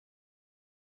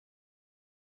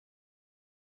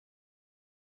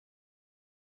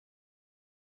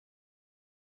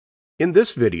In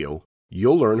this video,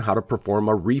 you'll learn how to perform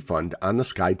a refund on the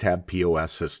SkyTab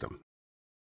POS system.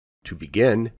 To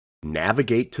begin,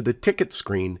 navigate to the ticket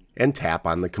screen and tap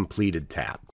on the Completed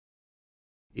tab.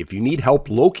 If you need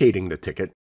help locating the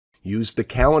ticket, use the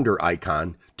calendar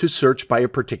icon to search by a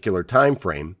particular time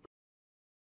frame,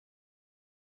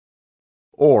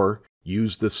 or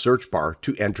use the search bar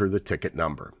to enter the ticket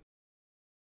number.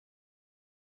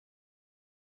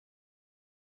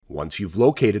 Once you've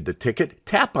located the ticket,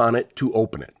 tap on it to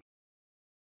open it.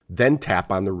 Then tap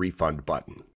on the Refund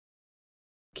button.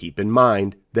 Keep in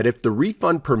mind that if the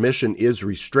refund permission is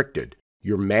restricted,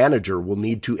 your manager will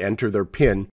need to enter their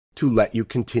PIN to let you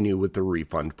continue with the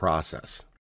refund process.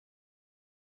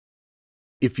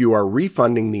 If you are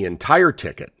refunding the entire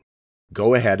ticket,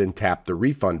 go ahead and tap the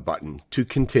Refund button to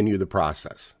continue the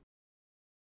process.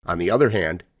 On the other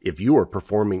hand, if you are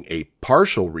performing a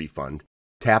partial refund,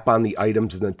 tap on the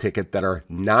items in the ticket that are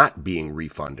not being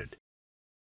refunded.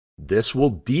 This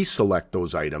will deselect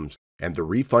those items and the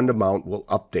refund amount will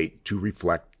update to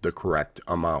reflect the correct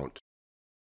amount.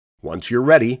 Once you're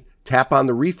ready, tap on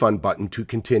the Refund button to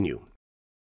continue.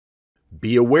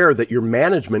 Be aware that your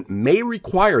management may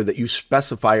require that you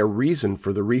specify a reason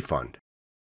for the refund.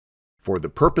 For the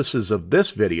purposes of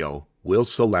this video, we'll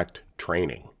select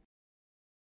Training.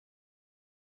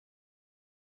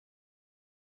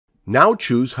 Now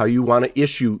choose how you want to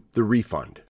issue the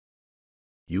refund.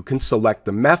 You can select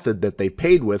the method that they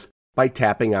paid with by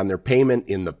tapping on their payment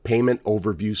in the Payment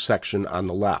Overview section on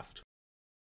the left.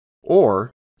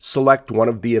 Or select one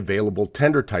of the available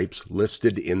tender types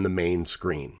listed in the main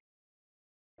screen.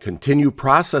 Continue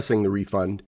processing the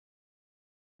refund,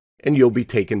 and you'll be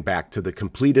taken back to the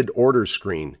Completed Order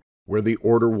screen where the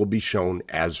order will be shown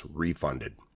as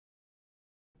refunded.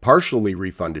 Partially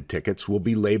refunded tickets will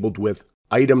be labeled with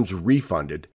Items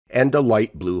Refunded and a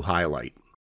light blue highlight,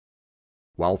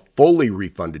 while fully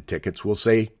refunded tickets will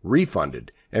say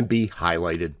Refunded and be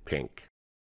highlighted pink.